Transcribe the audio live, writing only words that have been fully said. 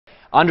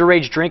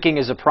Underage drinking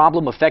is a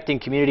problem affecting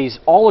communities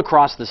all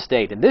across the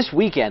state. And this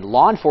weekend,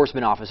 law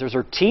enforcement officers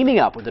are teaming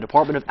up with the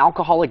Department of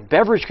Alcoholic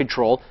Beverage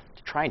Control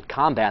to try and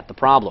combat the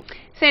problem.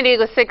 San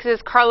Diego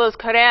 6's Carlos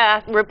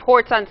Correa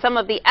reports on some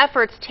of the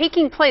efforts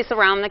taking place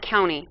around the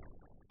county.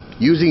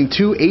 Using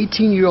two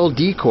 18-year-old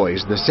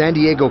decoys, the San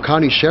Diego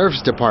County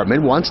Sheriff's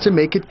Department wants to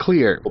make it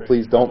clear.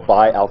 Please don't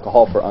buy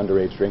alcohol for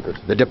underage drinkers.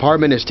 The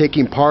department is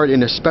taking part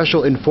in a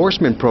special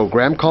enforcement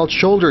program called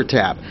Shoulder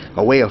Tap,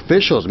 a way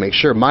officials make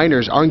sure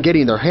minors aren't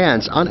getting their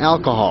hands on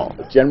alcohol.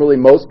 Generally,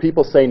 most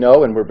people say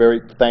no, and we're very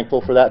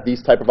thankful for that.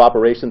 These type of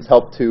operations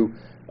help to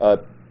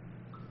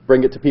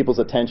bring it to people's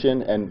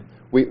attention, and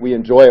we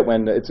enjoy it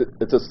when it's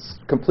a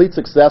complete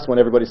success when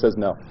everybody says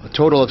no. A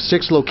total of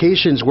 6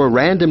 locations were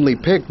randomly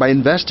picked by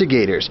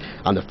investigators.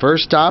 On the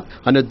first stop,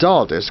 an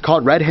adult is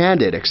caught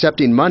red-handed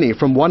accepting money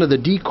from one of the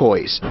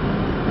decoys.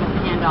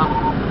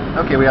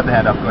 Handoff. Okay, we have the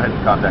handoff. Go ahead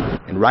and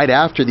contact. And right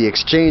after the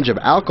exchange of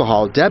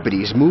alcohol,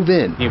 deputies move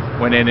in. He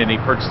went in and he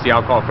purchased the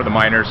alcohol for the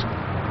minors,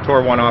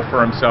 tore one off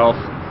for himself,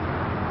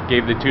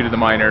 gave the 2 to the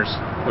minors,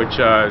 which is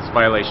a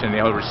violation.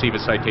 He'll receive a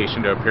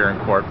citation to appear in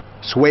court.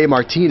 Sway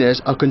Martinez,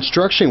 a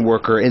construction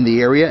worker in the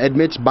area,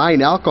 admits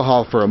buying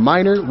alcohol for a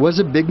minor was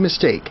a big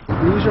mistake.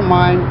 Use your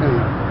mind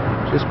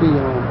and just be,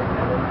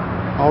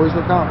 always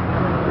look out.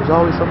 There's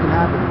always something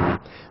happening.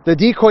 The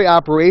decoy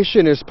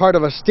operation is part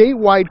of a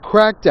statewide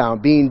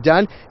crackdown being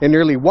done in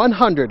nearly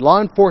 100 law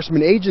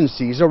enforcement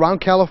agencies around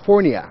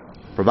California.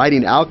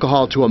 Providing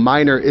alcohol to a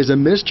minor is a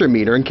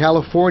misdemeanor in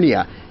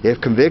California.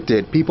 If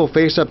convicted, people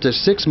face up to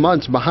 6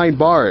 months behind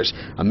bars,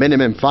 a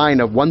minimum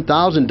fine of $1,000,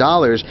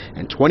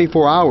 and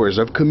 24 hours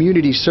of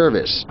community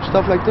service.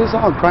 Stuff like this,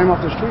 crime off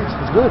the streets,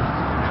 it's good.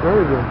 It's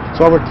very good.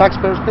 So our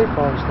taxpayers pay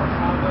for all this stuff.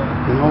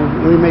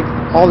 We make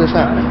all this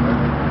happen.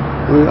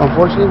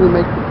 Unfortunately, we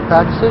make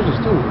bad decisions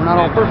too. We're not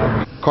all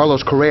perfect.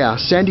 Carlos Correa,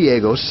 San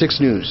Diego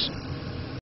 6 News.